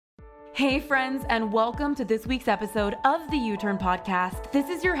Hey friends, and welcome to this week's episode of the U-Turn Podcast. This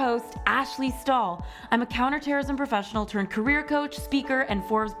is your host, Ashley Stahl. I'm a counterterrorism professional turned career coach, speaker, and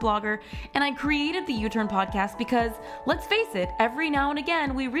Forbes blogger, and I created the U-Turn Podcast because, let's face it, every now and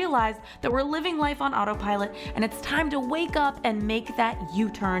again we realize that we're living life on autopilot and it's time to wake up and make that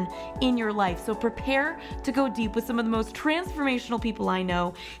U-turn in your life. So prepare to go deep with some of the most transformational people I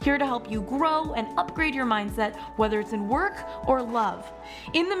know, here to help you grow and upgrade your mindset, whether it's in work or love.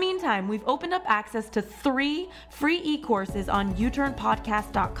 In the meantime, we've opened up access to 3 free e-courses on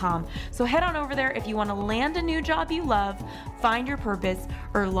uturnpodcast.com. So head on over there if you want to land a new job you love, find your purpose,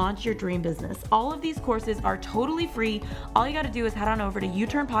 or launch your dream business. All of these courses are totally free. All you got to do is head on over to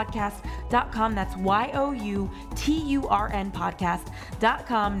uturnpodcast.com. That's YOUTURN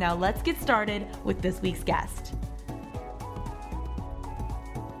podcast.com. Now let's get started with this week's guest.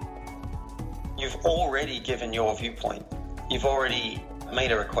 You've already given your viewpoint. You've already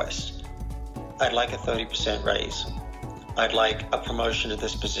made a request. I'd like a 30% raise. I'd like a promotion to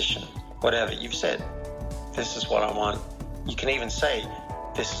this position. Whatever. You've said, this is what I want. You can even say,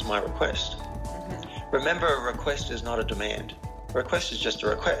 this is my request. Remember, a request is not a demand. A request is just a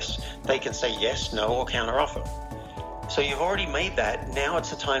request. They can say yes, no, or counteroffer. So you've already made that. Now it's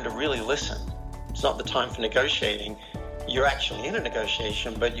the time to really listen. It's not the time for negotiating. You're actually in a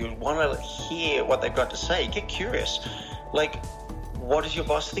negotiation, but you want to hear what they've got to say. Get curious. Like, what does your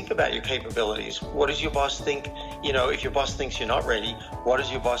boss think about your capabilities? What does your boss think, if your boss thinks you're not ready, what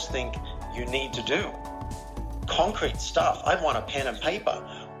does your boss think you need to do? Concrete stuff. I want a pen and paper.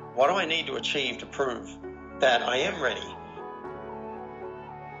 What do I need to achieve to prove that I am ready?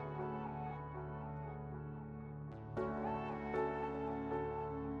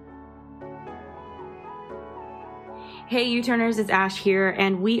 Hey U-Turners, it's Ash here,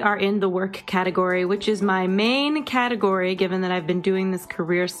 and we are in the work category, which is my main category, given that I've been doing this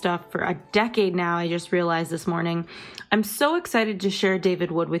career stuff for a decade now. I just realized this morning. I'm so excited to share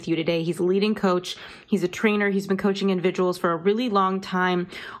David Wood with you today. He's a leading coach. He's a trainer. He's been coaching individuals for a really long time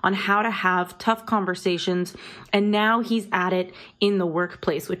on how to have tough conversations, and now he's at it in the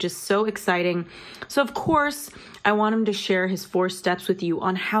workplace, which is so exciting. So of course, I want him to share his 4 steps with you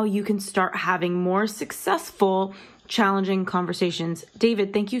on how you can start having more successful, challenging conversations.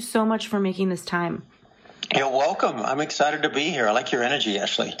 David, thank you so much for making this time. You're welcome. I'm excited to be here. I like your energy,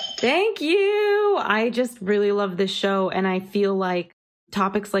 Ashley. Thank you. I just really love this show, and I feel like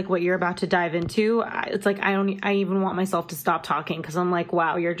topics like what you're about to dive into, it's like I even want myself to stop talking because I'm like,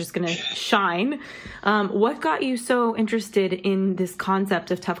 wow, you're just going to shine. What got you so interested in this concept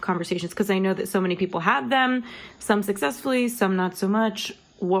of tough conversations? Because I know that so many people have them, some successfully, some not so much.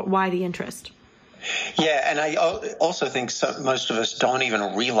 Why the interest? Yeah, and I also think most of us don't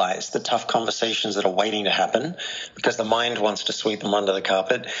even realize the tough conversations that are waiting to happen because the mind wants to sweep them under the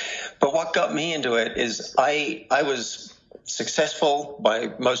carpet. But what got me into it is I was successful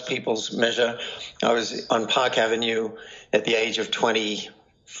by most people's measure. I was on Park Avenue at the age of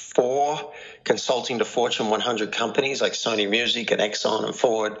 24, consulting to Fortune 100 companies like Sony Music and Exxon and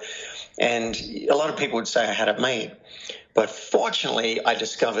Ford. And a lot of people would say I had it made. But fortunately, I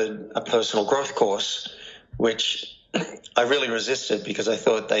discovered a personal growth course, which I really resisted because I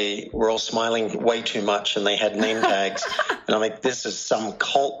thought they were all smiling way too much and they had name tags. And I'm like, this is some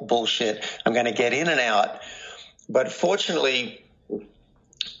cult bullshit. I'm going to get in and out. But fortunately,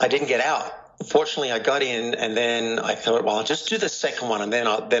 I didn't get out. Fortunately, I got in and then I thought, well, I'll just do the second one and then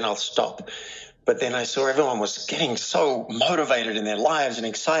I'll stop. But then I saw everyone was getting so motivated in their lives and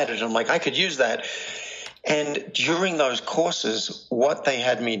excited. And I'm like, I could use that. And during those courses, what they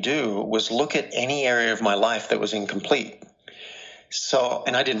had me do was look at any area of my life that was incomplete. So,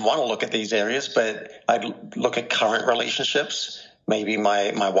 and I didn't want to look at these areas, but I'd look at current relationships, maybe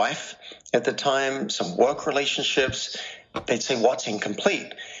my wife at the time, some work relationships. They'd say, what's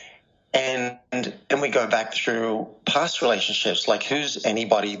incomplete? And we go back through past relationships, like who's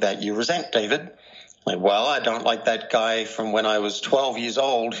anybody that you resent, David? Like, well, I don't like that guy from when I was 12 years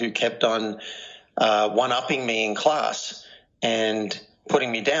old who kept on one-upping me in class and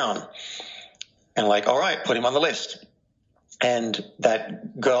putting me down. And like, all right, put him on the list. And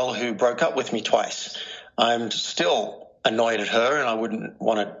that girl who broke up with me twice, I'm still annoyed at her and I wouldn't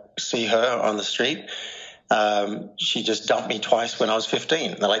want to see her on the street. She just dumped me twice when I was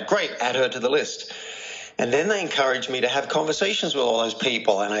 15. They're like, great, add her to the list. And then they encouraged me to have conversations with all those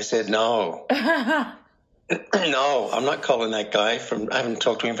people. And I said, no, no, I'm not calling that guy I haven't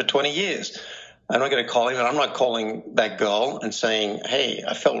talked to him for 20 years. I'm not going to call him, and I'm not calling that girl and saying, hey,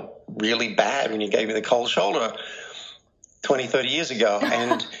 I felt really bad when you gave me the cold shoulder 20, 30 years ago.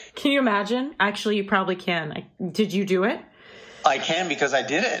 And can you imagine? Actually, you probably can. Did you do it? I can, because I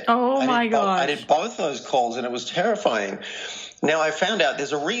did it. Oh my gosh. I did both those calls, and it was terrifying. Now, I found out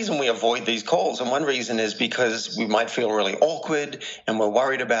there's a reason we avoid these calls, and one reason is because we might feel really awkward and we're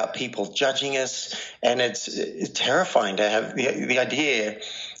worried about people judging us, and it's terrifying to have the idea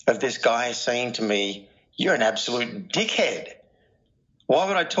of this guy saying to me, "You're an absolute dickhead. Why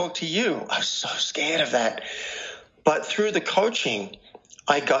would I talk to you?" I was so scared of that. But through the coaching,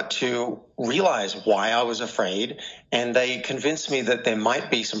 I got to realize why I was afraid, and they convinced me that there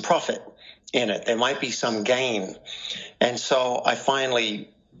might be some profit in it. There might be some gain. And so I finally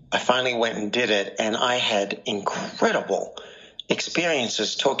went and did it, and I had incredible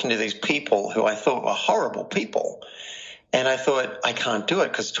experiences talking to these people who I thought were horrible people. And I thought, I can't do it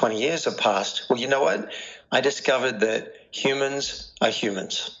because 20 years have passed. Well, you know what? I discovered that humans are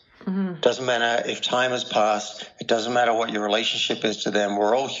humans. Mm-hmm. Doesn't matter if time has passed. It doesn't matter what your relationship is to them.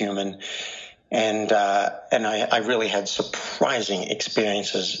 We're all human. And I really had surprising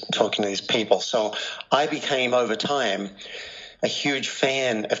experiences talking to these people. So I became, over time, a huge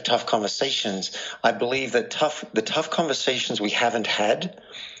fan of tough conversations. I believe that the tough conversations we haven't had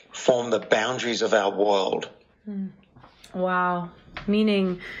form the boundaries of our world. Wow.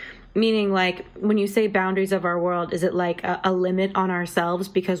 Meaning like, when you say boundaries of our world, is it like a limit on ourselves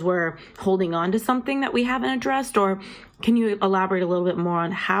because we're holding on to something that we haven't addressed? Or can you elaborate a little bit more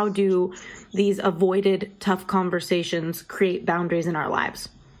on how do these avoided tough conversations create boundaries in our lives?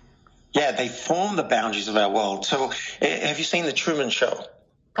 Yeah, they form the boundaries of our world. So have you seen The Truman Show?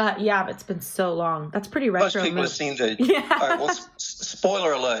 Yeah, but it's been so long. That's pretty retro. Most people have seen the... Yeah. All right, well,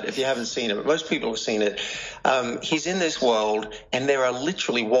 spoiler alert if you haven't seen it, but most people have seen it. He's in this world, and there are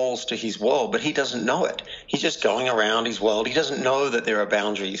literally walls to his world, but he doesn't know it. He's just going around his world. He doesn't know that there are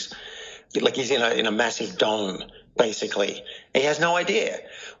boundaries. Like, he's in a massive dome, basically. He has no idea.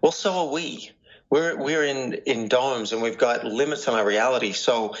 Well, so are we. We're in domes, and we've got limits on our reality.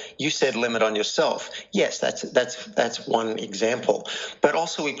 So you said limit on yourself. Yes, that's one example. But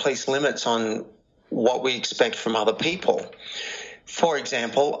also we place limits on what we expect from other people. For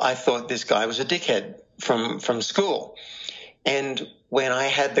example, I thought this guy was a dickhead from school. And when I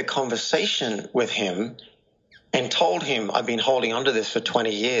had the conversation with him and told him I've been holding on to this for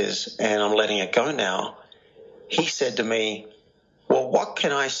 20 years and I'm letting it go now, he said to me, "Well, what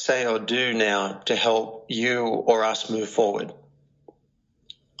can I say or do now to help you or us move forward?"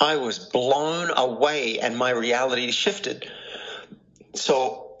 I was blown away, and my reality shifted.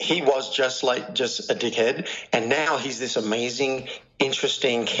 So he was just a dickhead, and now he's this amazing,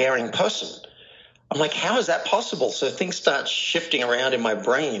 interesting, caring person. I'm like, how is that possible? So things start shifting around in my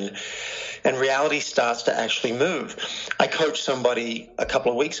brain, and reality starts to actually move. I coached somebody a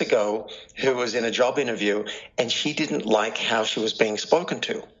couple of weeks ago who was in a job interview, and she didn't like how she was being spoken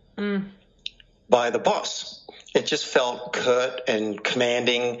to by the boss. It just felt curt and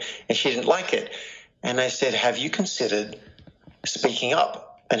commanding, and she didn't like it. And I said, have you considered speaking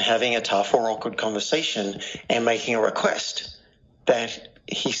up and having a tough or awkward conversation and making a request that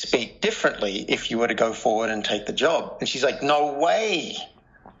he speak differently if you were to go forward and take the job? And she's like, no way.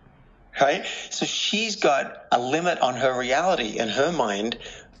 Right? So she's got a limit on her reality in her mind.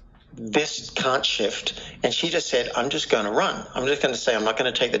 This can't shift. And she just said, I'm just going to run. I'm just going to say I'm not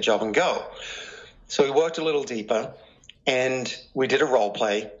going to take the job and go. So we worked a little deeper, and we did a role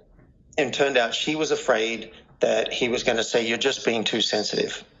play, and turned out she was afraid that he was going to say, you're just being too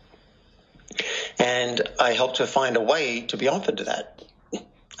sensitive. And I helped her find a way to be open to that.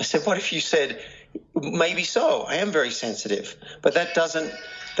 I said, what if you said, maybe so, I am very sensitive, but that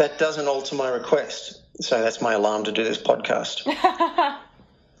doesn't alter my request. So that's my alarm to do this podcast.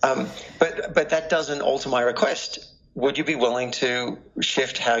 But that doesn't alter my request. Would you be willing to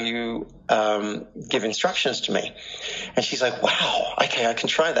shift how you give instructions to me? And she's like, wow, okay, I can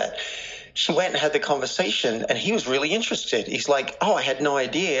try that. She went and had the conversation, and he was really interested. He's like, oh, I had no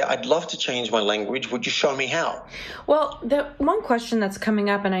idea. I'd love to change my language. Would you show me how? Well, the one question that's coming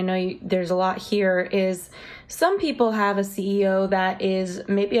up, and I know there's a lot here, is some people have a CEO that is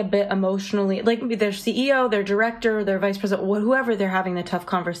maybe a bit emotionally, like maybe their CEO, their director, their vice president, whoever they're having the tough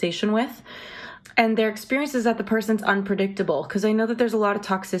conversation with. And their experience is that the person's unpredictable, because I know that there's a lot of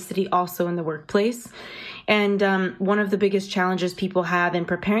toxicity also in the workplace. And one of the biggest challenges people have in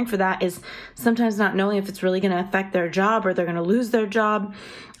preparing for that is sometimes not knowing if it's really going to affect their job or they're going to lose their job.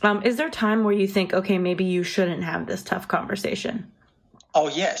 Is there a time where you think, okay, maybe you shouldn't have this tough conversation? Oh,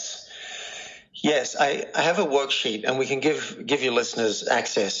 yes. Yes, I have a worksheet, and we can give your listeners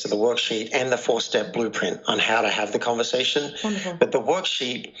access to the worksheet and the 4-step blueprint on how to have the conversation. Wonderful. But the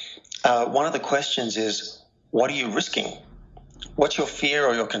worksheet, one of the questions is, what are you risking? What's your fear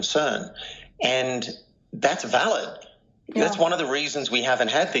or your concern? And that's valid. That's one of the reasons we haven't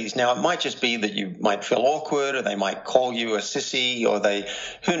had these. Now, it might just be that you might feel awkward, or they might call you a sissy, or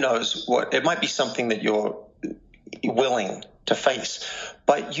who knows what. It might be something that you're willing to face.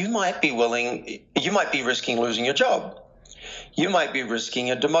 But you might be risking losing your job. You might be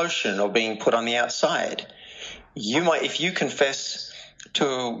risking a demotion or being put on the outside. If you confess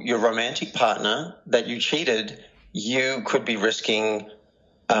to your romantic partner that you cheated, you could be risking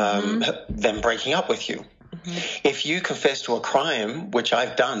them breaking up with you. Mm-hmm. If you confess to a crime, which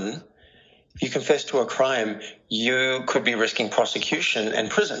I've done, if you confess to a crime, you could be risking prosecution and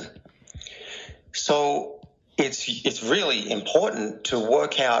prison. So it's really important to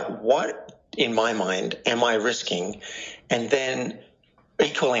work out what, in my mind, am I risking? And then,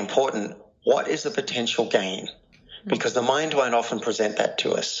 equally important, what is the potential gain? Because the mind won't often present that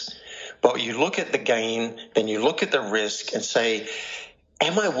to us. But you look at the gain, then you look at the risk and say,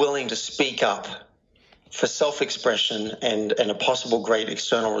 am I willing to speak up for self-expression and a possible great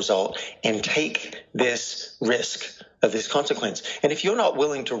external result and take this risk of this consequence? And if you're not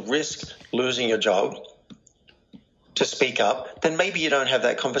willing to risk losing your job to speak up, then maybe you don't have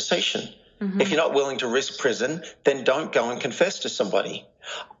that conversation. Mm-hmm. If you're not willing to risk prison, then don't go and confess to somebody.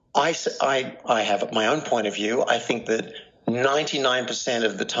 I have my own point of view. I think that 99%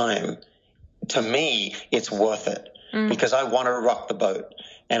 of the time, to me, it's worth it because I want to rock the boat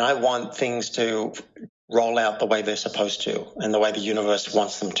and I want things to roll out the way they're supposed to and the way the universe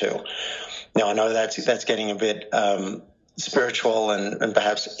wants them to. Now, I know that's getting a bit spiritual and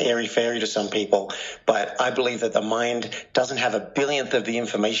perhaps airy-fairy to some people, but I believe that the mind doesn't have a billionth of the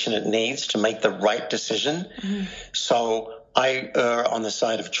information it needs to make the right decision. Mm-hmm. So I err on the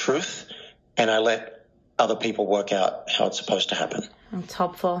side of truth, and I let other people work out how it's supposed to happen. That's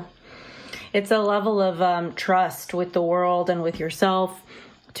helpful. It's a level of trust with the world and with yourself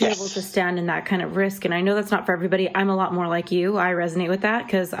to be able to stand in that kind of risk. And I know that's not for everybody. I'm a lot more like you. I resonate with that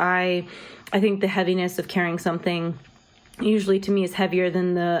because I think the heaviness of carrying something usually to me is heavier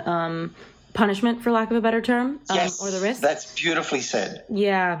than the punishment, for lack of a better term, or the risk. That's beautifully said.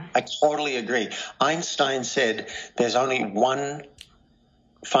 Yeah. I totally agree. Einstein said there's only one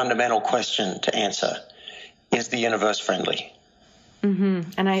fundamental question to answer. Is the universe friendly?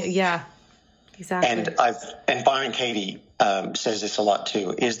 Mm-hmm. And exactly. And Byron Katie says this a lot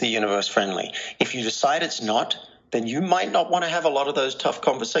too. Is the universe friendly? If you decide it's not, then you might not want to have a lot of those tough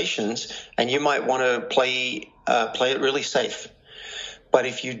conversations, and you might want to play it really safe. But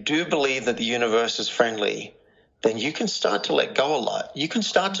if you do believe that the universe is friendly, then you can start to let go a lot. You can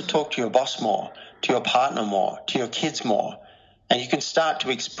start to talk to your boss more, to your partner more, to your kids more, and you can start to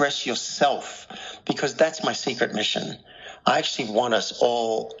express yourself, because that's my secret mission. I actually want us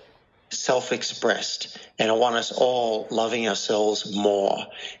all self-expressed, and I want us all loving ourselves more.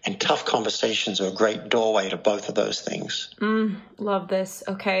 And tough conversations are a great doorway to both of those things. Love this.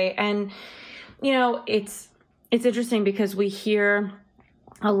 Okay. And, it's interesting because we hear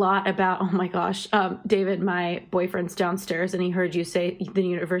a lot about, oh my gosh, David, my boyfriend's downstairs, and he heard you say the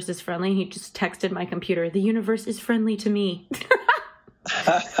universe is friendly. And he just texted my computer, the universe is friendly to me.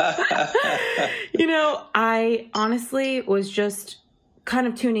 I honestly was just kind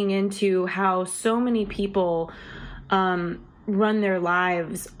of tuning into how so many people run their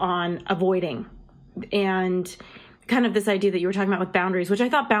lives on avoiding, and kind of this idea that you were talking about with boundaries, which I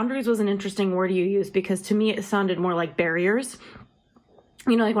thought boundaries was an interesting word you used, because to me it sounded more like barriers.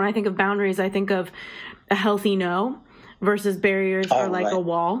 Like when I think of boundaries, I think of a healthy no versus barriers are like a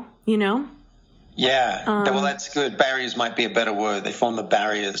wall, Yeah. Well, that's good. Barriers might be a better word. They form the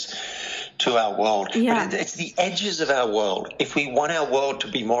barriers to our world. Yeah. But it's the edges of our world. If we want our world to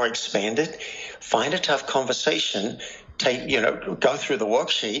be more expanded, find a tough conversation, go through the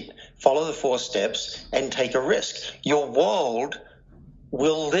worksheet, follow the 4 steps, and take a risk. Your world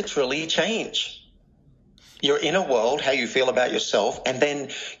will literally change. Your inner world, how you feel about yourself, and then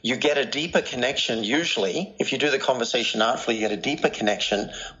you get a deeper connection. Usually, if you do the conversation artfully, you get a deeper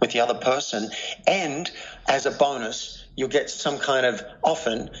connection with the other person. And as a bonus, you'll get some kind of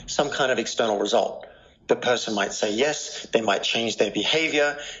external result. The person might say yes, they might change their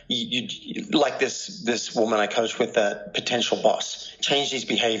behavior. Like this woman I coached with, a potential boss, changed his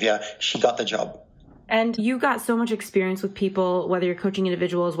behavior. She got the job. And you got so much experience with people, whether you're coaching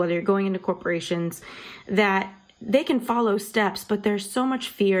individuals, whether you're going into corporations, that they can follow steps, but there's so much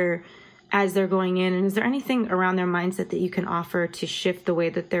fear as they're going in. And is there anything around their mindset that you can offer to shift the way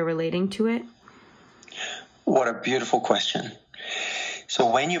that they're relating to it? What a beautiful question.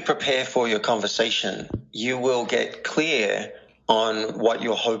 So when you prepare for your conversation, you will get clear on what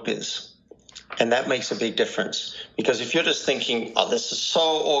your hope is. And that makes a big difference, because if you're just thinking, oh, this is so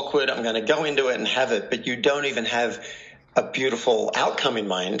awkward, I'm going to go into it and have it, but you don't even have a beautiful outcome in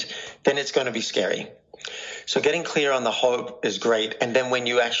mind, then it's going to be scary. So getting clear on the hope is great. And then when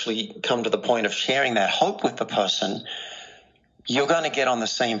you actually come to the point of sharing that hope with the person, you're going to get on the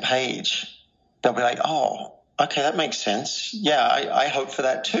same page. They'll be like, oh, okay, that makes sense. Yeah, I hope for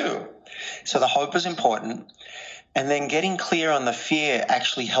that too. So the hope is important. And then getting clear on the fear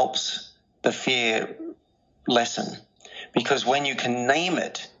actually helps the fear lessen. Because when you can name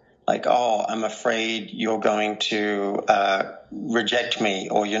it, like, oh, I'm afraid you're going to reject me,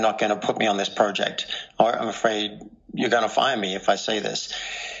 or you're not going to put me on this project, or I'm afraid you're going to fire me if I say this.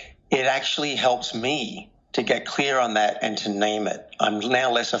 It actually helps me to get clear on that and to name it. I'm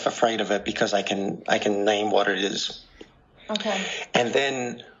now less afraid of it because I can name what it is. Okay. And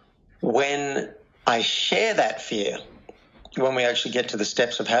then when I share that fear, when we actually get to the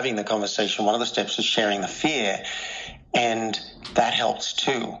steps of having the conversation, one of the steps is sharing the fear, and that helps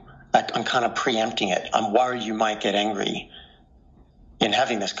too. I'm kind of preempting it. I'm worried you might get angry in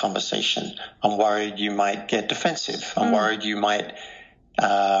having this conversation. I'm worried you might get defensive. I'm worried you might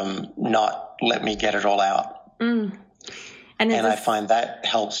not let me get it all out. And I find that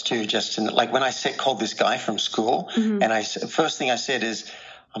helps too. Just in, like when I called this guy from school, and first thing I said is,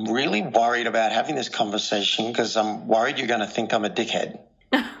 I'm really worried about having this conversation because I'm worried you're going to think I'm a dickhead.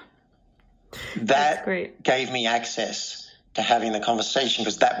 That gave me access to having the conversation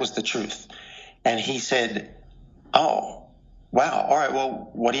because that was the truth. And he said, oh, wow, all right, well,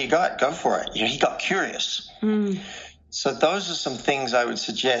 what do you got? Go for it. He got curious. So those are some things I would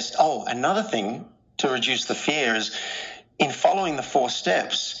suggest. Oh, another thing to reduce the fear is in following the 4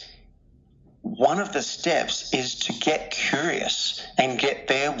 steps, one of the steps is to get curious and get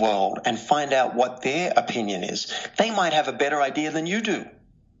their world and find out what their opinion is. They might have a better idea than you do.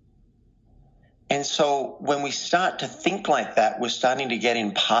 And so when we start to think like that, we're starting to get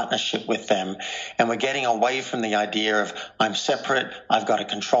in partnership with them, and we're getting away from the idea of I'm separate, I've got to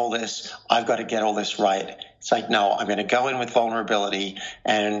control this, I've got to get all this right. It's like, no, I'm going to go in with vulnerability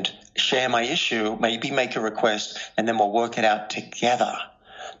and share my issue, maybe make a request, and then we'll work it out together.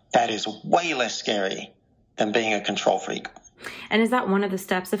 That is way less scary than being a control freak. And is that one of the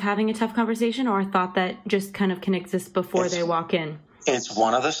steps of having a tough conversation, or a thought that just kind of can exist before they walk in? It's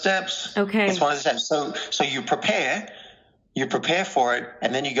one of the steps. Okay. It's one of the steps. So you prepare for it,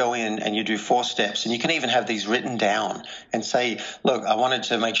 and then you go in and you do 4 steps. And you can even have these written down and say, look, I wanted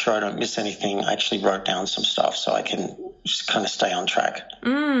to make sure I don't miss anything. I actually wrote down some stuff so I can just kind of stay on track.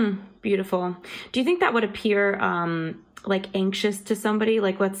 Beautiful. Do you think that would appear like anxious to somebody?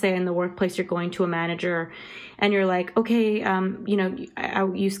 Like, let's say in the workplace, you're going to a manager and you're like, okay,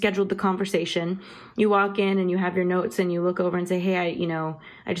 you scheduled the conversation. You walk in and you have your notes and you look over and say, hey,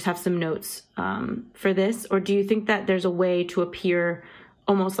 I just have some notes for this. Or do you think that there's a way to appear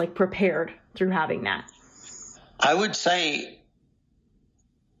almost like prepared through having that? I would say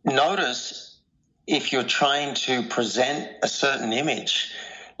notice if you're trying to present a certain image.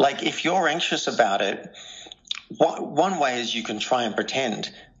 Like if you're anxious about it, one way is you can try and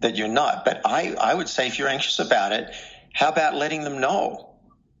pretend that you're not. But I would say if you're anxious about it, how about letting them know?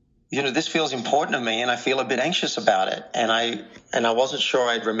 This feels important to me and I feel a bit anxious about it. And I wasn't sure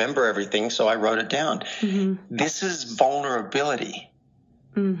I'd remember everything, so I wrote it down. This is vulnerability,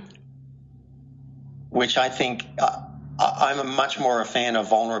 which I think I'm much more a fan of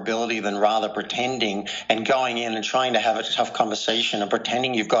vulnerability than rather pretending and going in and trying to have a tough conversation and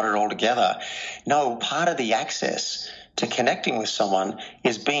pretending you've got it all together. No, part of the access to connecting with someone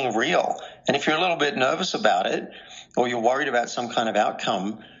is being real. And if you're a little bit nervous about it or you're worried about some kind of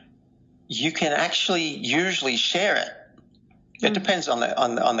outcome, you can actually usually share it. It depends on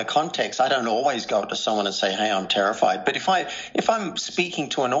the context. I don't always go to someone and say, hey, I'm terrified. But if I'm speaking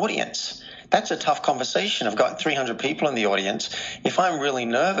to an audience, that's a tough conversation. I've got 300 people in the audience. If I'm really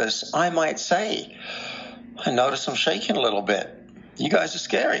nervous, I might say, I notice I'm shaking a little bit. You guys are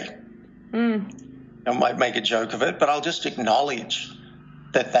scary. I might make a joke of it, but I'll just acknowledge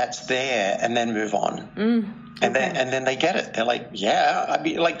that that's there and then move on. And then they get it. They're like, yeah, I'd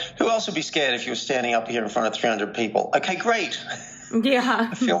be like, who else would be scared if you were standing up here in front of 300 people? Okay, great. Yeah.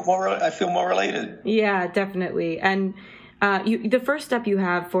 I feel more related. Yeah, definitely. And the first step you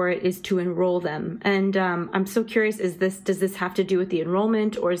have for it is to enroll them. And I'm so curious, does this have to do with the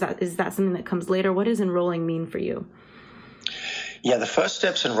enrollment, or is that something that comes later? What does enrolling mean for you? Yeah, the first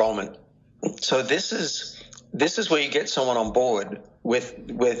step's enrollment. So this is where you get someone on board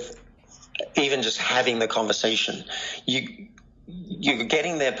with even just having the conversation. You're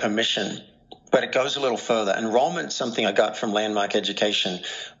getting their permission, but it goes a little further. Enrollment's something I got from Landmark Education,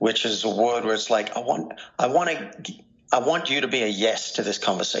 which is a word where it's like, I want you to be a yes to this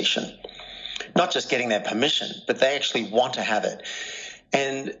conversation. not just getting their permission, but they actually want to have it.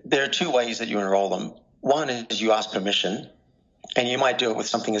 And there are two ways that you enroll them. One is you ask permission, and you might do it with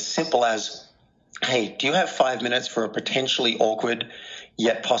something as simple as, hey, do you have 5 minutes for a potentially awkward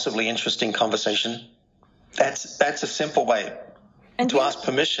yet possibly interesting conversation? That's a simple way to ask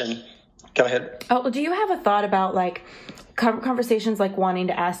permission. Go ahead. Oh, do you have a thought about like conversations like wanting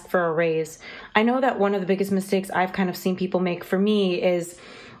to ask for a raise? I know that one of the biggest mistakes I've kind of seen people make for me is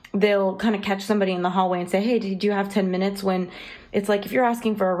they'll kind of catch somebody in the hallway and say, hey, do you have 10 minutes? When it's like, if you're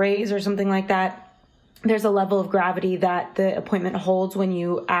asking for a raise or something like that, there's a level of gravity that the appointment holds when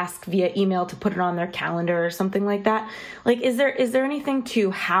you ask via email to put it on their calendar or something like that. Like, is there anything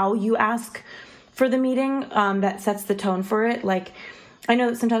to how you ask for the meeting that sets the tone for it? Like, I know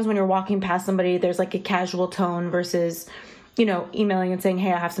that sometimes when you're walking past somebody, there's like a casual tone versus, emailing and saying,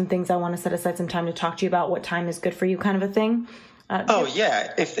 hey, I have some things I want to set aside some time to talk to you about. What time is good for you, kind of a thing.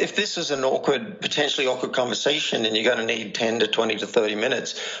 Yeah. If this is an potentially awkward conversation and you're going to need 10 to 20 to 30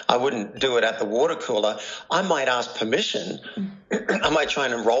 minutes, I wouldn't do it at the water cooler. I might ask permission. I might try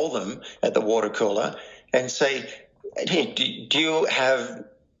and enroll them at the water cooler and say, hey, do you have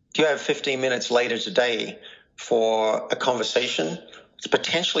 15 minutes later today for a conversation? It's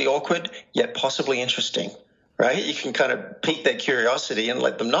potentially awkward, yet possibly interesting, right? You can kind of pique their curiosity and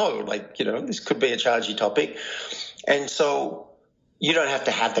let them know, like, this could be a chargy topic. And so you don't have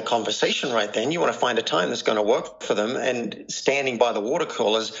to have the conversation right then. You want to find a time that's going to work for them, and standing by the water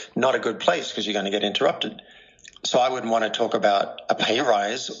cooler is not a good place because you're going to get interrupted. So I wouldn't want to talk about a pay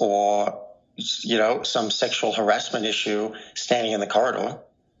rise or, some sexual harassment issue standing in the corridor.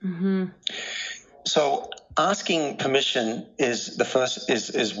 Mm-hmm. So asking permission is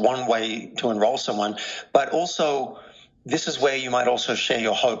one way to enroll someone, but also this is where you might also share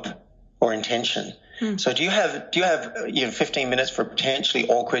your hope or intention. So do you have 15 minutes for a potentially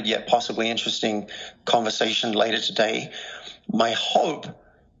awkward yet possibly interesting conversation later today? My hope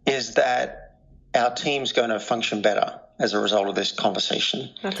is that our team's going to function better as a result of this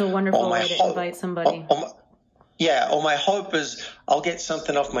conversation. That's a wonderful way to invite somebody. Or my hope is I'll get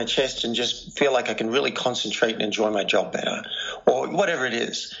something off my chest and just feel like I can really concentrate and enjoy my job better, or whatever it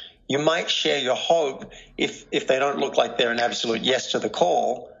is. You might share your hope if they don't look like they're an absolute yes to the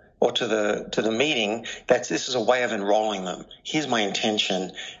call or to the meeting, this is a way of enrolling them. Here's my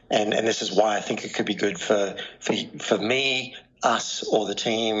intention, and this is why I think it could be good for me, us, or the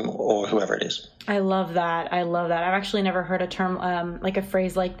team, or whoever it is. I love that. I've actually never heard a term, like a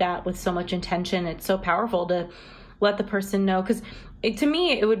phrase like that with so much intention. It's so powerful to let the person know, because to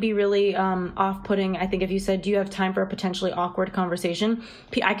me, it would be really off-putting, I think, if you said, do you have time for a potentially awkward conversation?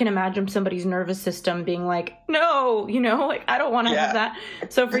 I can imagine somebody's nervous system being like, no, I don't want to have that.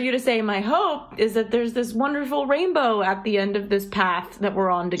 So for you to say, my hope is that there's this wonderful rainbow at the end of this path that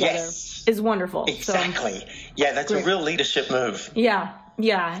we're on together is wonderful. Exactly. So, that's great. A real leadership move. Yeah.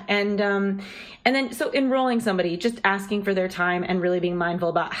 And then so enrolling somebody, just asking for their time and really being mindful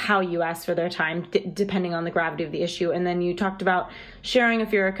about how you ask for their time, depending on the gravity of the issue. And then you talked about sharing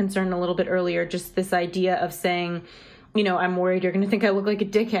if you're a concern a little bit earlier, just this idea of saying, I'm worried you're going to think I look like a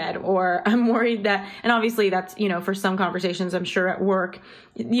dickhead, or I'm worried that, and obviously that's, for some conversations, I'm sure at work,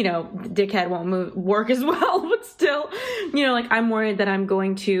 dickhead won't work as well, but still, like I'm worried that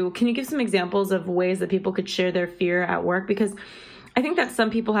can you give some examples of ways that people could share their fear at work? Because I think that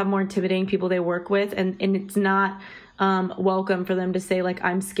some people have more intimidating people they work with, and it's not welcome for them to say, like,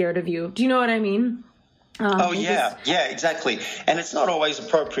 I'm scared of you. Do you know what I mean? Exactly. And it's not always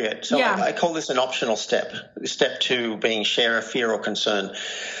appropriate. So I call this an optional step. Step 2 being share a fear or concern.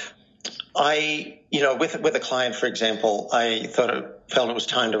 With a client, for example, I felt it was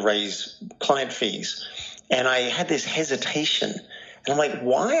time to raise client fees. And I had this hesitation. And I'm like,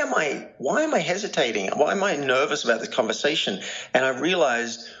 why am I hesitating? Why am I nervous about this conversation? And I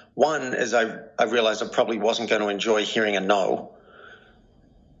realized, one is I realized I probably wasn't going to enjoy hearing a no.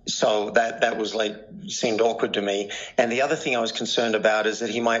 So that was seemed awkward to me. And the other thing I was concerned about is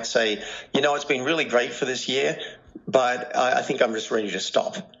that he might say, it's been really great for this year, but I think I'm just ready to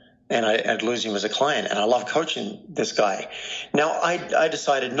stop. And I'd lose him as a client. And I love coaching this guy. Now, I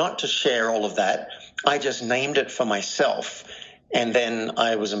decided not to share all of that. I just named it for myself. And then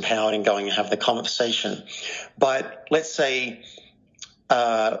I was empowered in going and have the conversation. But let's say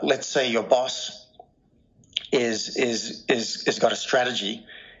your boss is got a strategy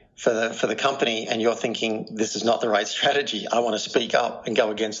for the company, and you're thinking this is not the right strategy. I want to speak up and go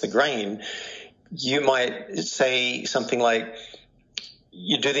against the grain. You might say something like,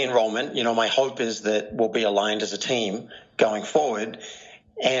 "You do the enrollment. My hope is that we'll be aligned as a team going forward,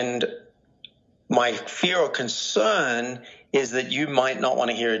 and my fear or concern is that you might not want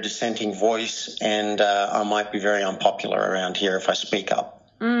to hear a dissenting voice, and I might be very unpopular around here if I speak up.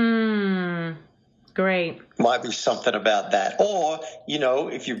 Great. Might be something about that. Or,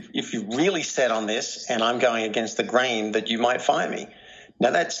 if you're really set on this and I'm going against the grain, that you might fire me.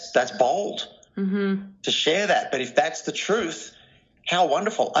 Now, that's bold to share that. But if that's the truth, how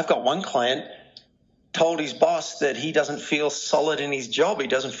wonderful. I've got one client told his boss that he doesn't feel solid in his job. He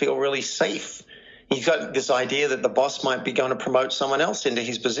doesn't feel really safe. He's got this idea that the boss might be going to promote someone else into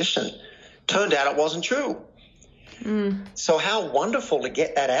his position. Turned out it wasn't true. So how wonderful to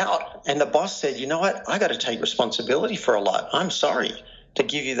get that out. And the boss said, you know what? I got to take responsibility for a lot. I'm sorry to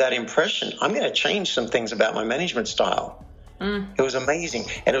give you that impression. I'm going to change some things about my management style. It was amazing.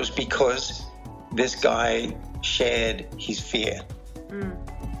 And it was because this guy shared his fear.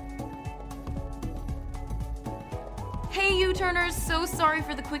 Hey U-Turners, so sorry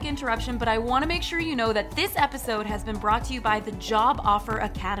for the quick interruption, but I want to make sure you know that this episode has been brought to you by the Job Offer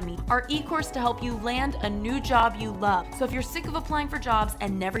Academy, our e-course to help you land a new job you love. So if you're sick of applying for jobs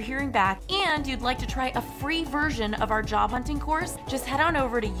and never hearing back, and you'd like to try a free version of our job hunting course, just head on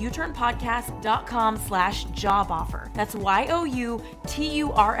over to youturnpodcast.com/job offer. That's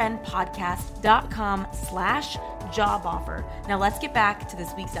youturnpodcast.com/job offer. Now let's get back to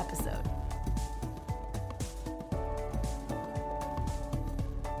this week's episode.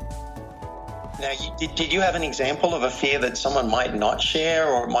 Now, did you have an example of a fear that someone might not share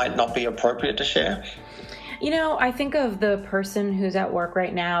or might not be appropriate to share? I think of the person who's at work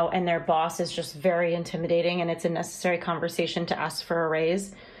right now and their boss is just very intimidating and it's a necessary conversation to ask for a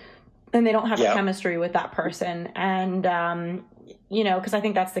raise. And they don't have a chemistry with that person. And, because I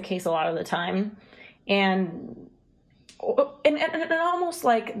think that's the case a lot of the time. And almost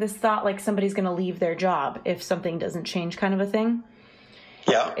like this thought like somebody's going to leave their job if something doesn't change kind of a thing.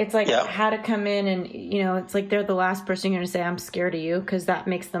 Yeah. It's like how to come in and, it's like they're the last person you're going to say, I'm scared of you, because that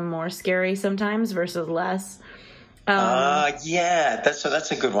makes them more scary sometimes versus less. That's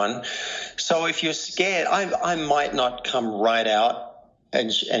a good one. So if you're scared, I might not come right out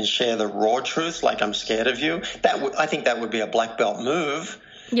and share the raw truth, like I'm scared of you. I think that would be a black belt move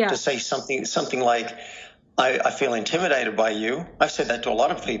to say something like, I feel intimidated by you. I've said that to a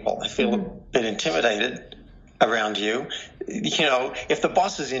lot of people. I feel a bit intimidated around you. If the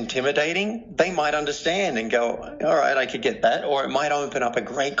boss is intimidating, they might understand and go, all right, I could get that. Or it might open up a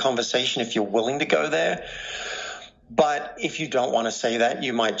great conversation if you're willing to go there. But if you don't want to say that,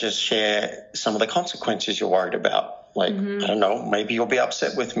 you might just share some of the consequences you're worried about. Like, I don't know, maybe you'll be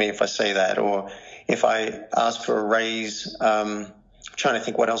upset with me if I say that. Or if I ask for a raise, I'm trying to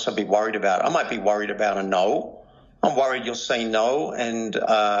think what else I'd be worried about. I might be worried about a no. I'm worried you'll say no and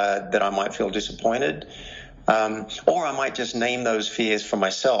that I might feel disappointed. Or I might just name those fears for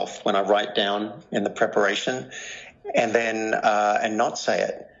myself when I write down in the preparation, and then and not say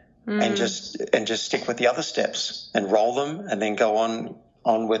it, and just stick with the other steps and roll them, and then go on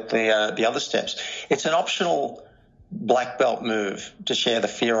with the other steps. It's an optional black belt move to share the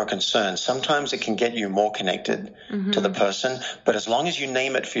fear or concern. Sometimes it can get you more connected to the person, but as long as you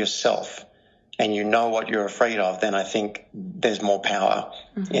name it for yourself and you know what you're afraid of, then I think there's more power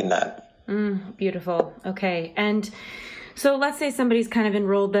in that. Beautiful. Okay. And so let's say somebody's kind of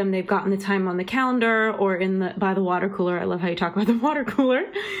enrolled them. They've gotten the time on the calendar or by the water cooler. I love how you talk about the water cooler.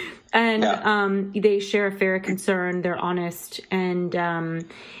 And they share a fair concern. They're honest. And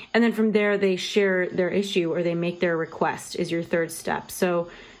then from there, they share their issue or they make their request is your third step. So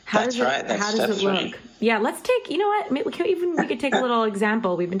how does it look? Yeah, let's take, you know what, we could take a little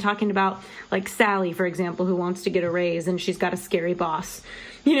example. We've been talking about like Sally, for example, who wants to get a raise and she's got a scary boss,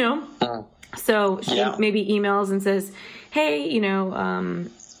 So she maybe emails and says, hey,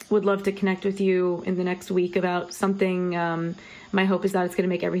 would love to connect with you in the next week about something. My hope is that it's going to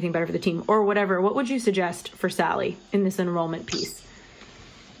make everything better for the team or whatever. What would you suggest for Sally in this enrollment piece?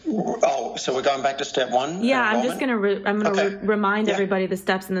 Oh, so we're going back to step one? Yeah, I'm just going to remind everybody the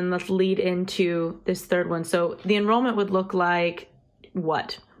steps and then let's lead into this third one. So the enrollment would look like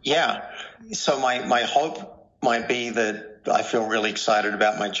what? Yeah. So my hope might be that I feel really excited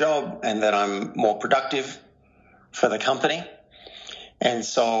about my job and that I'm more productive for the company. And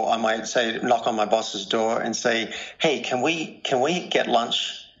so I might knock on my boss's door and say, hey, can we get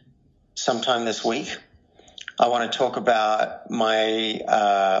lunch sometime this week? I want to talk about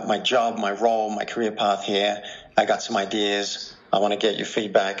my job, my role, my career path here. I got some ideas. I want to get your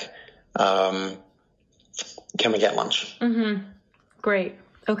feedback. Can we get lunch? Great.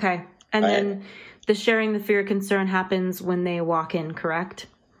 Okay. And then the sharing the fear concern happens when they walk in, correct?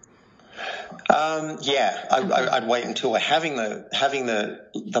 Yeah, I'd wait until we're having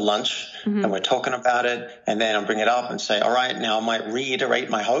the lunch and we're talking about it, and then I'll bring it up and say, all right, now I might reiterate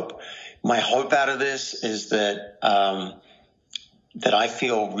my hope. My hope out of this is that that I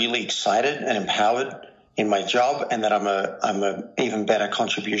feel really excited and empowered in my job, and that I'm a even better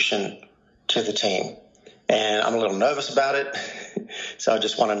contribution to the team. And I'm a little nervous about it, so I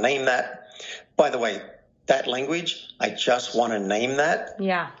just want to name that. By the way, that language, I just want to name that.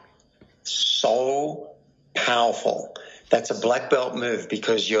 Yeah. So powerful. That's a black belt move,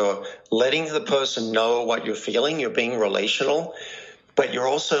 because you're letting the person know what you're feeling. You're being relational, but you're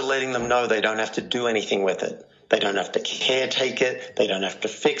also letting them know they don't have to do anything with it. They don't have to caretake it. They don't have to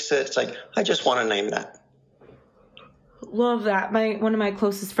fix it. It's like, I just want to name that. Love that. One of my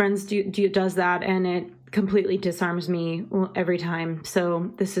closest friends does that, and it completely disarms me every time.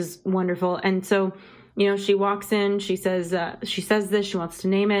 So this is wonderful. And so, she walks in, she says this, she wants to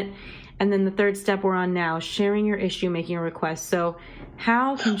name it. And then the third step we're on now, sharing your issue, making a request. So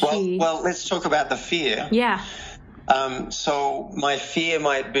how can she... Well, let's talk about the fear. Yeah. So my fear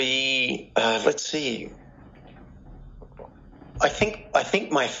might be, let's see. I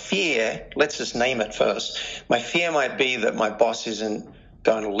think my fear, let's just name it first. My fear might be that my boss isn't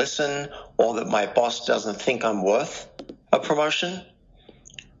going to listen, or that my boss doesn't think I'm worth a promotion.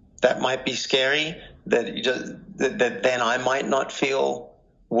 That might be scary, that then I might not feel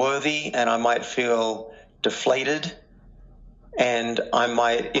worthy, and I might feel deflated, and I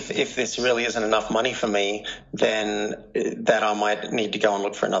might, if this really isn't enough money for me, then that I might need to go and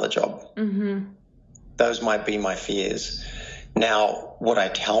look for another job. Mm-hmm. Those might be my fears. Now, would I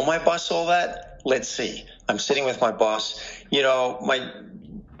tell my boss all that? Let's see. I'm sitting with my boss.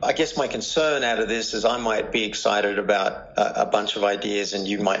 I guess my concern out of this is I might be excited about a bunch of ideas, and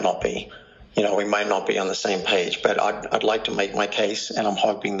you might not be. We might not be on the same page, but I'd like to make my case, and I'm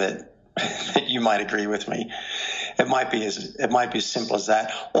hoping that you might agree with me. It might be as simple as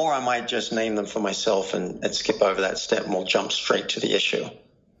that, or I might just name them for myself and skip over that step, and we'll jump straight to the issue.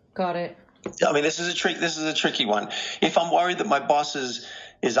 Got it. I mean, this is a tricky one. If I'm worried that my boss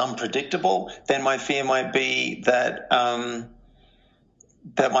is unpredictable, then my fear might be that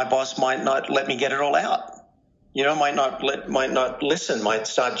that my boss might not let me get it all out. Might not listen, might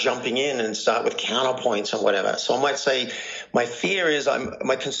start jumping in and start with counterpoints or whatever. So I might say, my fear is,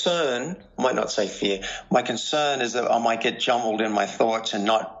 my concern, I might not say fear, my concern is that I might get jumbled in my thoughts and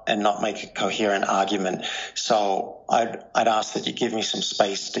not make a coherent argument. So I'd ask that you give me some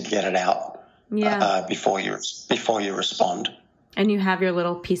space to get it out. Yeah. Before you respond. And you have your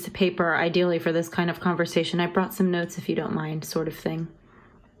little piece of paper, ideally, for this kind of conversation. I brought some notes, if you don't mind, sort of thing.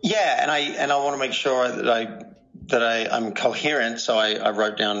 Yeah, and I want to make sure that I'm coherent, so I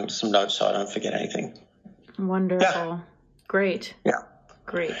wrote down some notes so I don't forget anything. Wonderful. Yeah. Great. Yeah.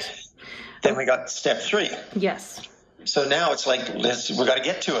 Great. Then we got step 3. Yes. So now it's like, we got to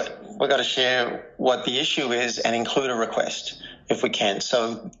get to it. We got to share what the issue is and include a request if we can.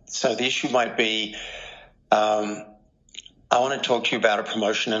 So the issue might be, I want to talk to you about a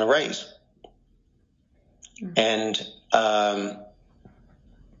promotion and a raise. Mm-hmm. And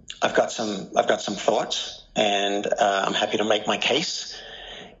I've got some thoughts, and I'm happy to make my case.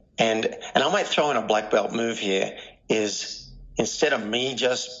 And I might throw in a black belt move here, is instead of me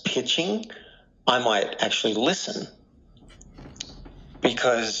just pitching, I might actually listen.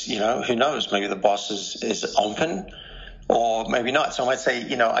 Because, who knows, maybe the boss is open, or maybe not. So I might say,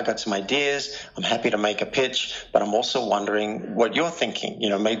 I got some ideas. I'm happy to make a pitch, but I'm also wondering what you're thinking.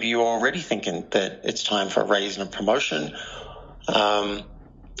 Maybe you're already thinking that it's time for a raise and a promotion,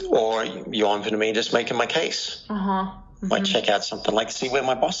 or you're open to me just making my case. Mm-hmm. Might check out something like, see where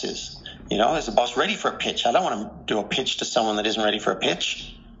my boss is. Is the boss ready for a pitch? I don't want to do a pitch to someone that isn't ready for a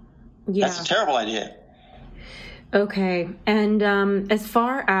pitch. Yeah. That's a terrible idea. Okay. And as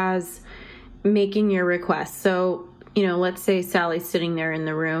far as making your request, so, let's say Sally's sitting there in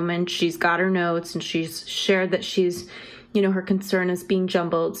the room and she's got her notes and she's shared that she's, her concern is being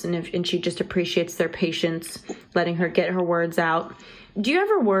jumbled, and she just appreciates their patience, letting her get her words out. Do you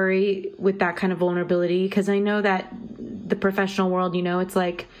ever worry with that kind of vulnerability? Because I know that the professional world, it's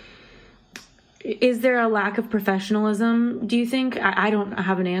like, is there a lack of professionalism, do you think? I don't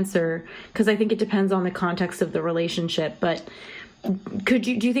have an answer, because I think it depends on the context of the relationship. But do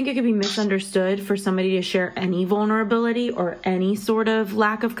you think it could be misunderstood for somebody to share any vulnerability or any sort of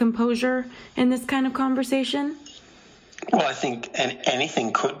lack of composure in this kind of conversation? Well, I think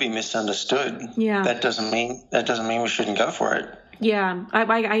anything could be misunderstood. Yeah. That doesn't mean we shouldn't go for it. Yeah,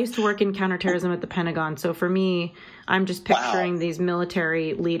 I used to work in counterterrorism at the Pentagon, so for me, I'm just picturing these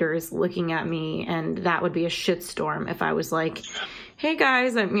military leaders looking at me, and that would be a shitstorm if I was like, hey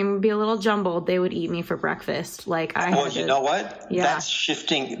guys, I mean, be a little jumbled, they would eat me for breakfast. Like you know what? Yeah. That's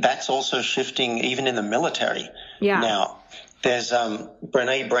shifting. That's also shifting even in the military. Yeah. Now, there's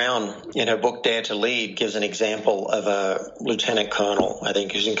Brene Brown in her book Dare to Lead gives an example of a lieutenant colonel, I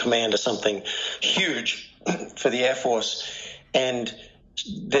think, who's in command of something huge for the Air Force. And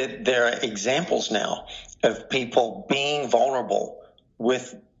there are examples now of people being vulnerable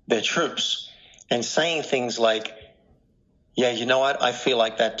with their troops and saying things like, yeah, you know what? I feel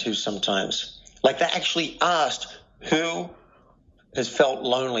like that too sometimes. Like they actually asked who has felt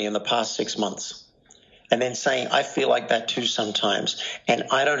lonely in the past 6 months. And then saying, I feel like that too sometimes, and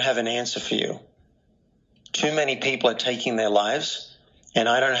I don't have an answer for you. Too many people are taking their lives, and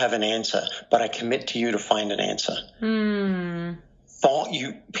I don't have an answer, but I commit to you to find an answer.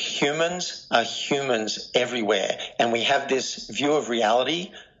 Humans are humans everywhere, and we have this view of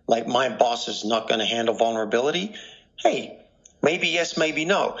reality, like my boss is not going to handle vulnerability. Hey, maybe yes, maybe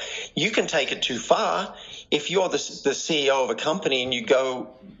no. You can take it too far. If you're the CEO of a company and you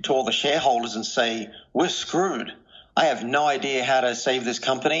go to all the shareholders and say, we're screwed, I have no idea how to save this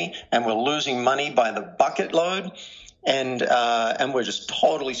company, and we're losing money by the bucket load, and we're just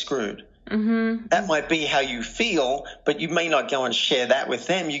totally screwed. Mm-hmm. That might be how you feel, but you may not go and share that with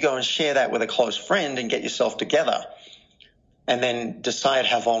them. You go and share that with a close friend and get yourself together and then decide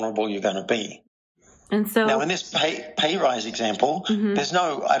how vulnerable you're going to be. And so now in this pay rise example,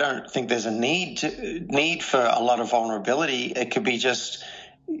 I don't think there's a need for a lot of vulnerability. It could be just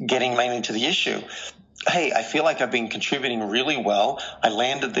getting mainly to the issue. Hey, I feel like I've been contributing really well. I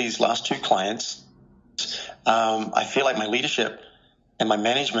landed these last 2 clients. I feel like my leadership and my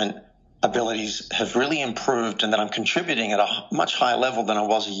management abilities have really improved and that I'm contributing at a much higher level than I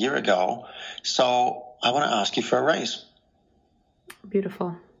was a year ago. So I want to ask you for a raise.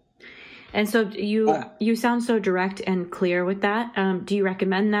 Beautiful. And so you sound so direct and clear with that. Do you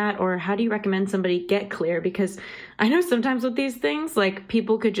recommend that, or how do you recommend somebody get clear? Because I know sometimes with these things, like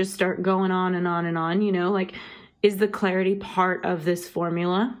people could just start going on and on and on, like is the clarity part of this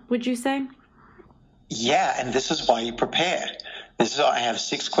formula, would you say? Yeah. And this is why you prepare. I have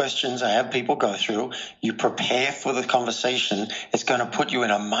 6 questions I have people go through. You prepare for the conversation. It's going to put you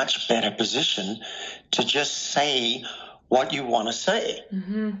in a much better position to just say what you want to say.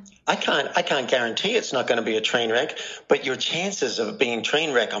 Mm-hmm. I can't guarantee it's not going to be a train wreck, but your chances of being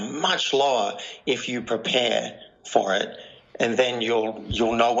train wreck are much lower if you prepare for it, and then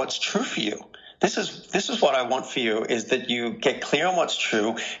you'll know what's true for you. This is what I want for you, is that you get clear on what's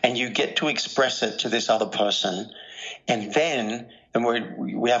true and you get to express it to this other person, and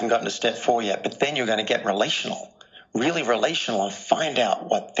we haven't gotten to step 4 yet, but then you're going to get really relational, and find out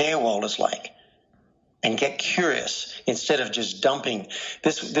what their world is like. And get curious instead of just dumping.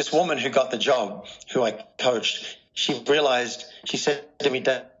 This woman who got the job, who I coached, she said to me,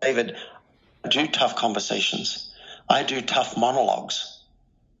 David, I do tough conversations. I do tough monologues.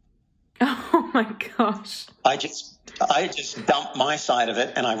 Oh my gosh. I just dump my side of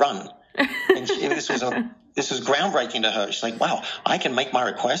it and I run. And this was groundbreaking to her. She's like, wow, I can make my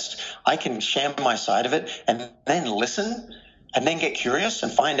request. I can share my side of it and then listen and then get curious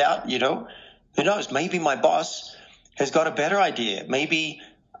and find out, who knows? Maybe my boss has got a better idea. Maybe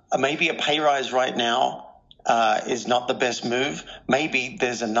a pay rise right now is not the best move. Maybe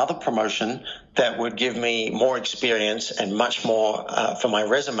there's another promotion that would give me more experience and much more for my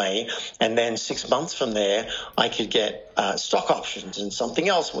resume. And then 6 months from there, I could get stock options and something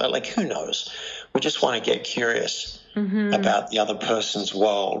else. Well, like, who knows? We just want to get curious about the other person's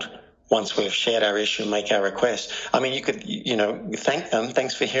world. Once we've shared our issue, make our request. I mean, you could, thank them.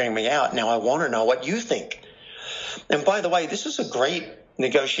 Thanks for hearing me out. Now I want to know what you think. And by the way, this is a great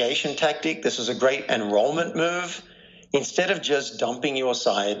negotiation tactic. This is a great enrollment move. Instead of just dumping your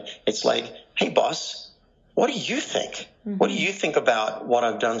side, it's like, hey, boss, what do you think? Mm-hmm. What do you think about what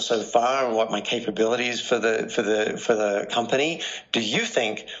I've done so far and what my capabilities for the company? Do you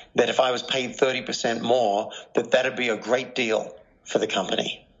think that if I was paid 30% more, that'd be a great deal for the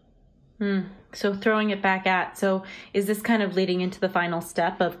company? So throwing it back so is this kind of leading into the final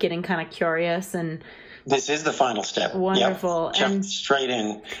step of getting kind of curious? And this is the final step. Wonderful. Yep. Jump straight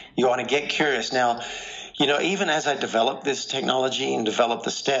in. You want to get curious. Now, even as I develop this technology and develop the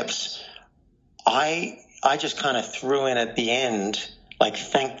steps, I just kind of threw in at the end, like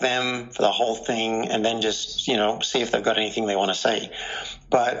thank them for the whole thing and then just, see if they've got anything they want to say.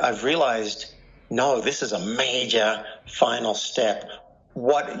 But I've realized, no, this is a major final step.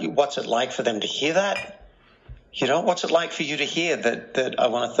 What's it like for them to hear that? What's it like for you to hear that I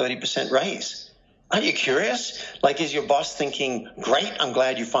want a 30% raise? Aren't you curious? Like, is your boss thinking, great, I'm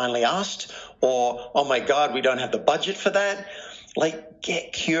glad you finally asked? Or, oh my God, we don't have the budget for that? like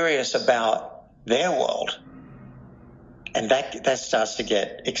get curious about their world. And that starts to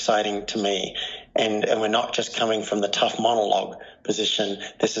get exciting to me. And we're not just coming from the tough monologue position.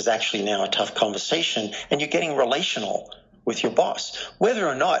 This is actually now a tough conversation, and you're getting relational with your boss. Whether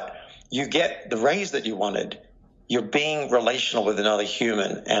or not you get the raise that you wanted, you're being relational with another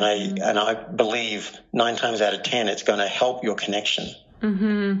human. And I believe 9 times out of 10, it's going to help your connection.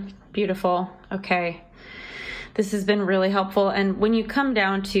 Mm-hmm. Beautiful. Okay. This has been really helpful. And when you come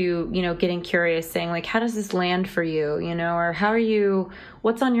down to, getting curious, saying like, how does this land for you, or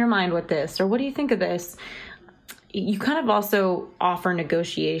what's on your mind with this, or what do you think of this? You kind of also offer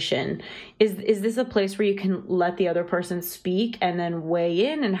negotiation. Is this a place where you can let the other person speak and then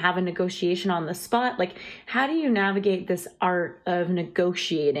weigh in and have a negotiation on the spot? Like, how do you navigate this art of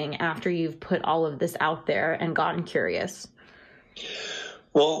negotiating after you've put all of this out there and gotten curious?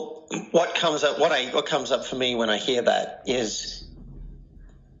 Well, what comes up for me when I hear that is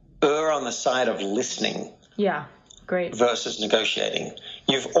err on the side of listening. Yeah, great. Versus negotiating.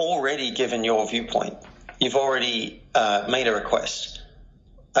 You've already given your viewpoint. You've already made a request.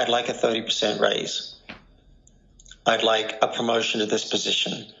 I'd like a 30% raise. I'd like a promotion to this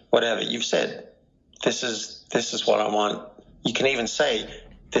position. Whatever. You've said, this is what I want. You can even say,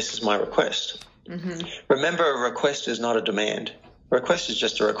 this is my request. Mm-hmm. Remember, a request is not a demand. A request is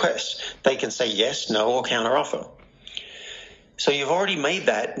just a request. They can say yes, no, or counteroffer. So you've already made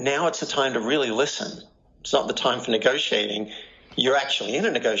that. Now it's the time to really listen. It's not the time for negotiating. You're actually in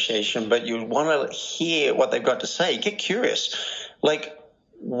a negotiation, but you want to hear what they've got to say. Get curious. Like,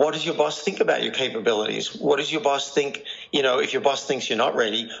 what does your boss think about your capabilities? What does your boss think, if your boss thinks you're not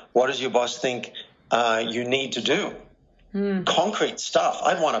ready, what does your boss think you need to do? Concrete stuff.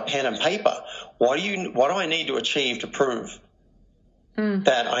 I'd want a pen and paper. What do I need to achieve to prove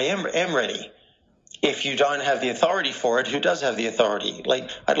that I am ready? If you don't have the authority for it, who does have the authority?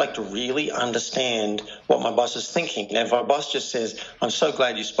 Like, I'd like to really understand what my boss is thinking. And if my boss just says, I'm so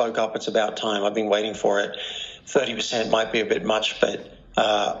glad you spoke up, it's about time, I've been waiting for it, 30% might be a bit much, but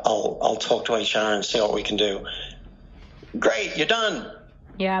I'll talk to HR and see what we can do. Great, you're done.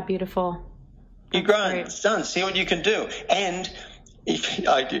 Yeah, beautiful. You're grown, it's done. See what you can do. And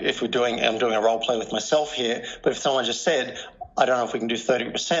I'm doing a role play with myself here, but if someone just said, I don't know if we can do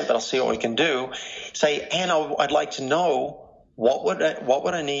 30%, but I'll see what we can do. Say, and I'd like to know what would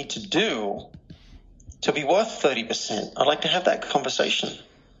I need to do to be worth 30%. I'd like to have that conversation.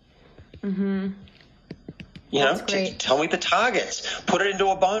 Mm-hmm. Tell me the targets. Put it into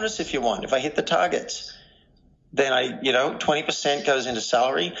a bonus if you want. If I hit the targets, then 20% goes into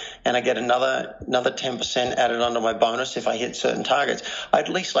salary, and I get another 10% added onto my bonus if I hit certain targets. I'd at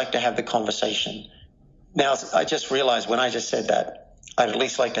least like to have the conversation. Now, I just realized when I just said that, I'd at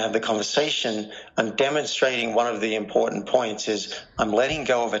least like to have the conversation. I'm demonstrating one of the important points is I'm letting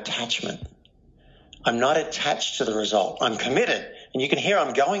go of attachment. I'm not attached to the result. I'm committed, and you can hear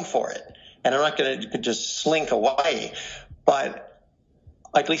I'm going for it, and I'm not going to just slink away, but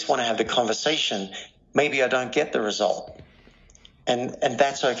I at least want to have the conversation. Maybe I don't get the result, and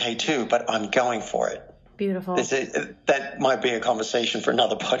that's okay too, but I'm going for it. Beautiful. That might be a conversation for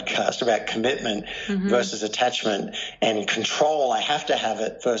another podcast about commitment versus attachment and control. I have to have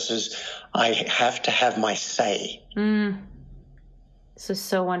it versus I have to have my say. This is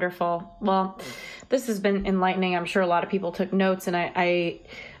so wonderful. Well, this has been enlightening. I'm sure a lot of people took notes, and I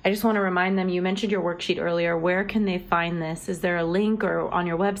just want to remind them, you mentioned your worksheet earlier. Where can they find this? Is there a link or on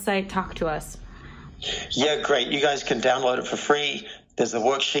your website? Talk to us. Yeah, great. You guys can download it for free. There's the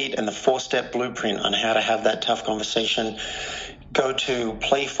worksheet and the 4-step blueprint on how to have that tough conversation. Go to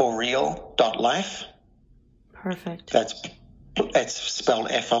playforreal.life. Perfect. It's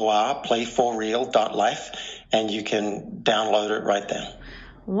spelled FOR, playforreal.life, and you can download it right there.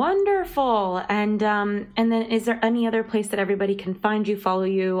 Wonderful. And then is there any other place that everybody can find you, follow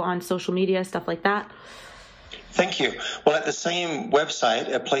you on social media, stuff like that? Thank you. Well, at the same website,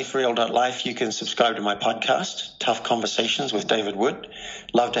 at playforreal.life, you can subscribe to my podcast, Tough Conversations with David Wood.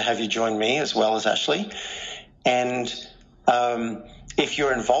 Love to have you join me as well as Ashley. And if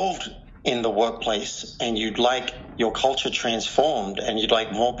you're involved in the workplace and you'd like your culture transformed and you'd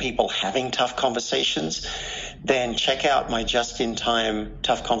like more people having tough conversations, then check out my just-in-time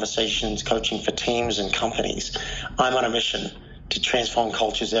Tough Conversations coaching for teams and companies. I'm on a mission to transform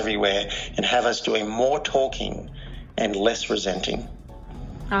cultures everywhere and have us doing more talking and less resenting.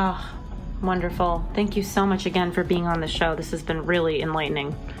 Oh, wonderful. Thank you so much again for being on the show. This has been really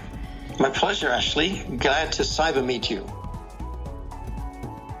enlightening. My pleasure, Ashley. Glad to cyber meet you.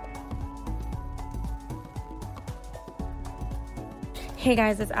 Hey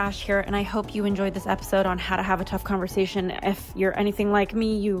guys, it's Ash here, and I hope you enjoyed this episode on how to have a tough conversation. If you're anything like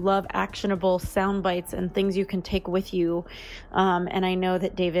me, you love actionable sound bites and things you can take with you. And I know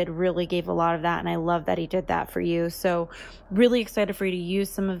that David really gave a lot of that, and I love that he did that for you. So really excited for you to use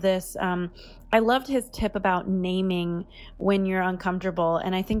some of this. I loved his tip about naming when you're uncomfortable.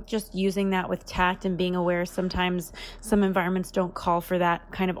 And I think just using that with tact and being aware, sometimes some environments don't call for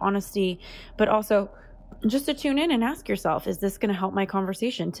that kind of honesty, but also just to tune in and ask yourself, is this going to help my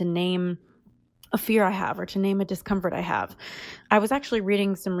conversation, to name a fear I have or to name a discomfort I have? I was actually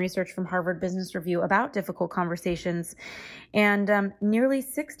reading some research from Harvard Business Review about difficult conversations, and nearly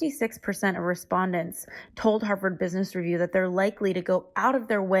 66% of respondents told Harvard Business Review that they're likely to go out of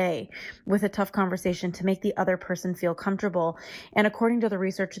their way with a tough conversation to make the other person feel comfortable. And according to the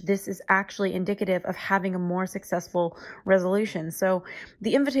research, this is actually indicative of having a more successful resolution. So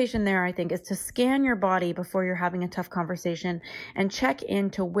the invitation there, I think, is to scan your body before you're having a tough conversation and check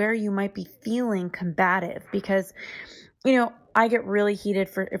into where you might be feeling combative, because I get really heated,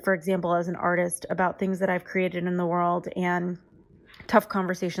 for example, as an artist, about things that I've created in the world and tough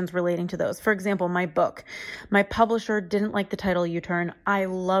conversations relating to those. For example, my book. My publisher didn't like the title U-Turn. I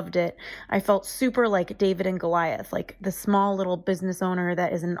loved it. I felt super like David and Goliath, like the small little business owner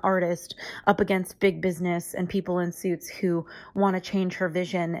that is an artist up against big business and people in suits who want to change her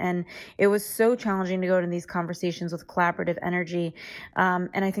vision. And it was so challenging to go into these conversations with collaborative energy. And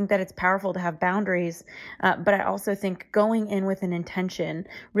I think that it's powerful to have boundaries. But I also think going in with an intention,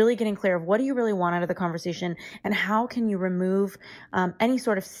 really getting clear of what do you really want out of the conversation and how can you remove any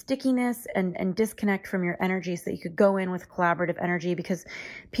sort of stickiness and disconnect from your energy so that you could go in with collaborative energy, because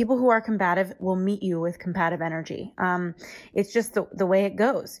people who are combative will meet you with combative energy. It's just the way it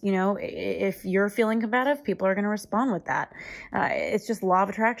goes. If you're feeling combative, people are going to respond with that. It's just law of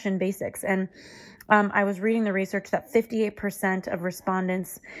attraction basics. And I was reading the research that 58% of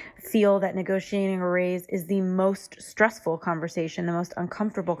respondents feel that negotiating a raise is the most stressful conversation, the most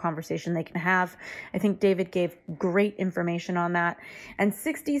uncomfortable conversation they can have. I think David gave great information on that. And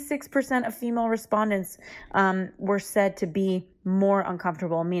 66% of female respondents were said to be more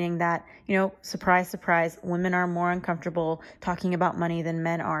uncomfortable, meaning that, surprise, surprise, women are more uncomfortable talking about money than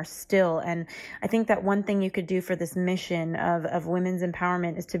men are still. And I think that one thing you could do for this mission of women's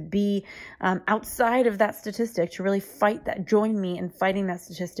empowerment is to be outside of that statistic, to really fight that, join me in fighting that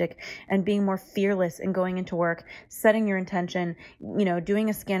statistic and being more fearless in going into work, setting your intention, doing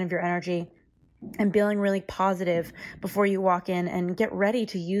a scan of your energy, and feeling really positive before you walk in, and get ready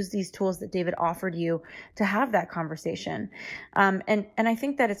to use these tools that David offered you to have that conversation. And I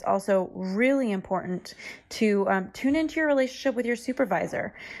think that it's also really important to tune into your relationship with your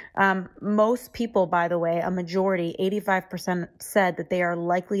supervisor. Most people, by the way, a majority, 85%, said that they are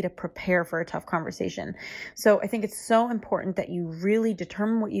likely to prepare for a tough conversation. So I think it's so important that you really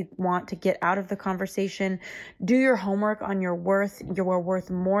determine what you want to get out of the conversation. Do your homework on your worth. You are worth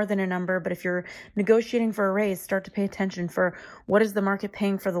more than a number, but if you're negotiating for a raise, start to pay attention for what is the market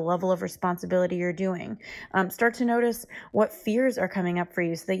paying for the level of responsibility you're doing. Start to notice what fears are coming up for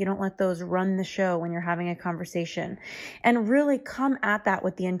you so that you don't let those run the show when you're having a conversation. And really come at that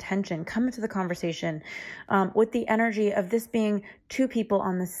with the intention, come into the conversation with the energy of this being two people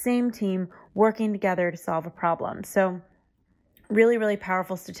on the same team working together to solve a problem. So really, really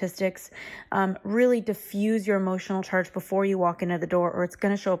powerful statistics. Really diffuse your emotional charge before you walk into the door, or it's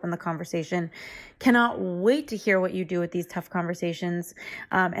going to show up in the conversation. Cannot wait to hear what you do with these tough conversations.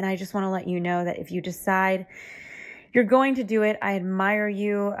 And I just want to let you know that if you decide you're going to do it, I admire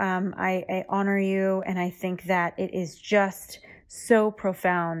you. I honor you. And I think that it is just so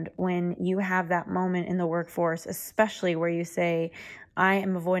profound when you have that moment in the workforce, especially where you say, I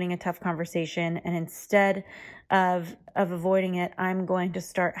am avoiding a tough conversation, and instead of avoiding it, I'm going to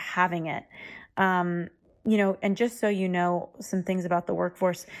start having it. And just so you know, some things about the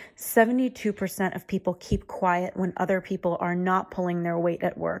workforce, 72% of people keep quiet when other people are not pulling their weight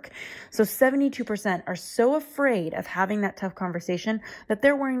at work. So 72% are so afraid of having that tough conversation that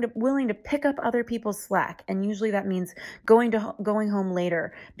they're willing to pick up other people's slack. And usually that means going home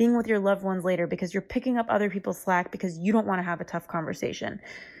later, being with your loved ones later, because you're picking up other people's slack because you don't want to have a tough conversation.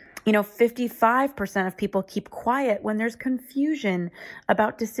 55% of people keep quiet when there's confusion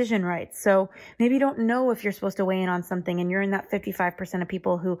about decision rights. So maybe you don't know if you're supposed to weigh in on something, and you're in that 55% of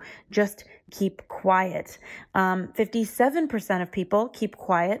people who just keep quiet. 57% of people keep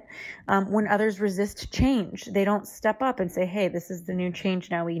quiet when others resist change. They don't step up and say, hey, this is the new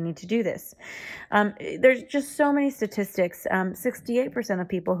change now, we need to do this. There's just so many statistics. 68% of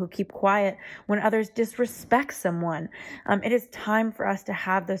people who keep quiet when others disrespect someone. It is time for us to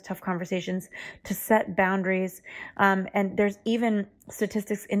have those those tough conversations, to set boundaries. And there's even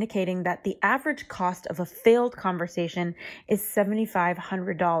statistics indicating that the average cost of a failed conversation is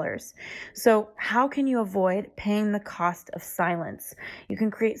 $7,500. So how can you avoid paying the cost of silence? You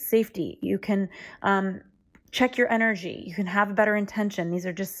can create safety. You can check your energy. You can have a better intention. These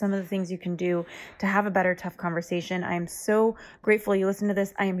are just some of the things you can do to have a better tough conversation. I am so grateful you listen to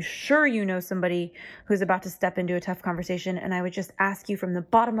this. I am sure you know somebody who's about to step into a tough conversation. And I would just ask you from the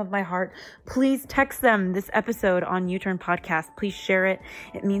bottom of my heart, please text them this episode on U-Turn Podcast. Please share it.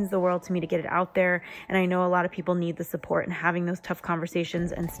 It means the world to me to get it out there. And I know a lot of people need the support in having those tough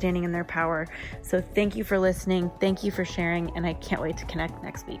conversations and standing in their power. So thank you for listening. Thank you for sharing. And I can't wait to connect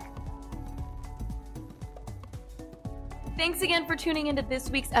next week. Thanks again for tuning into this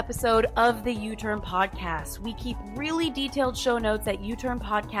week's episode of the U-Turn Podcast. We keep really detailed show notes at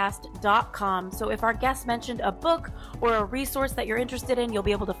uturnpodcast.com. So if our guest mentioned a book or a resource that you're interested in, you'll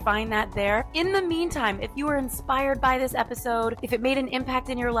be able to find that there. In the meantime, if you were inspired by this episode, if it made an impact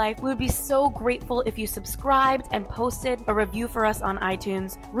in your life, we would be so grateful if you subscribed and posted a review for us on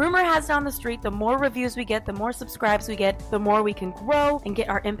iTunes. Rumor has it on the street, the more reviews we get, the more subscribes we get, the more we can grow and get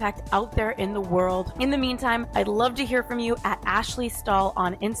our impact out there in the world. In the meantime, I'd love to hear from you at Ashley Stahl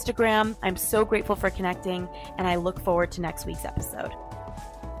on Instagram. I'm so grateful for connecting, and I look forward to next week's episode.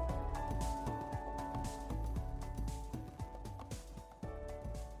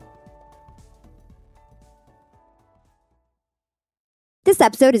 This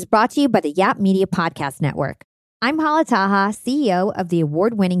episode is brought to you by the Yap Media Podcast Network. I'm Hala Taha, CEO of the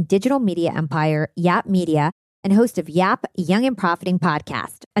award-winning digital media empire, Yap Media, and host of Yap Young and Profiting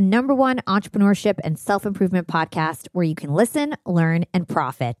Podcast, a #1 entrepreneurship and self-improvement podcast where you can listen, learn, and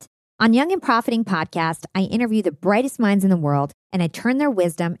profit. On Young and Profiting Podcast, I interview the brightest minds in the world, and I turn their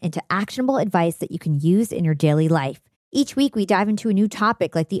wisdom into actionable advice that you can use in your daily life. Each week, we dive into a new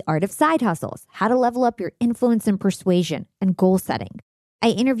topic like the art of side hustles, how to level up your influence and persuasion, and goal setting. I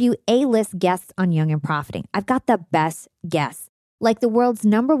interview A-list guests on Young and Profiting. I've got the best guests, like the world's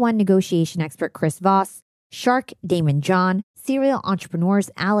 #1 negotiation expert, Chris Voss, Shark Damon John, serial entrepreneurs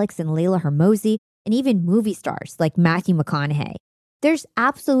Alex and Layla Hermosi, and even movie stars like Matthew McConaughey. There's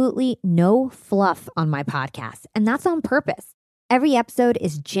absolutely no fluff on my podcast, and that's on purpose. Every episode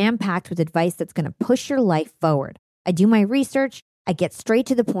is jam-packed with advice that's going to push your life forward. I do my research, I get straight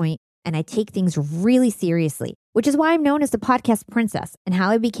to the point, and I take things really seriously, which is why I'm known as the podcast princess and how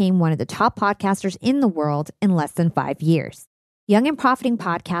I became one of the top podcasters in the world in less than 5 years. Young and Profiting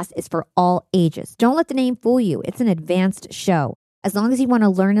Podcast is for all ages. Don't let the name fool you. It's an advanced show. As long as you want to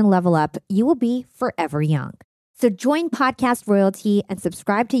learn and level up, you will be forever young. So join podcast royalty and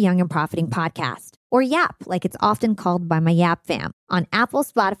subscribe to Young and Profiting Podcast, or YAP, like it's often called by my YAP fam, on Apple,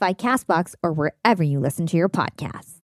 Spotify, CastBox, or wherever you listen to your podcasts.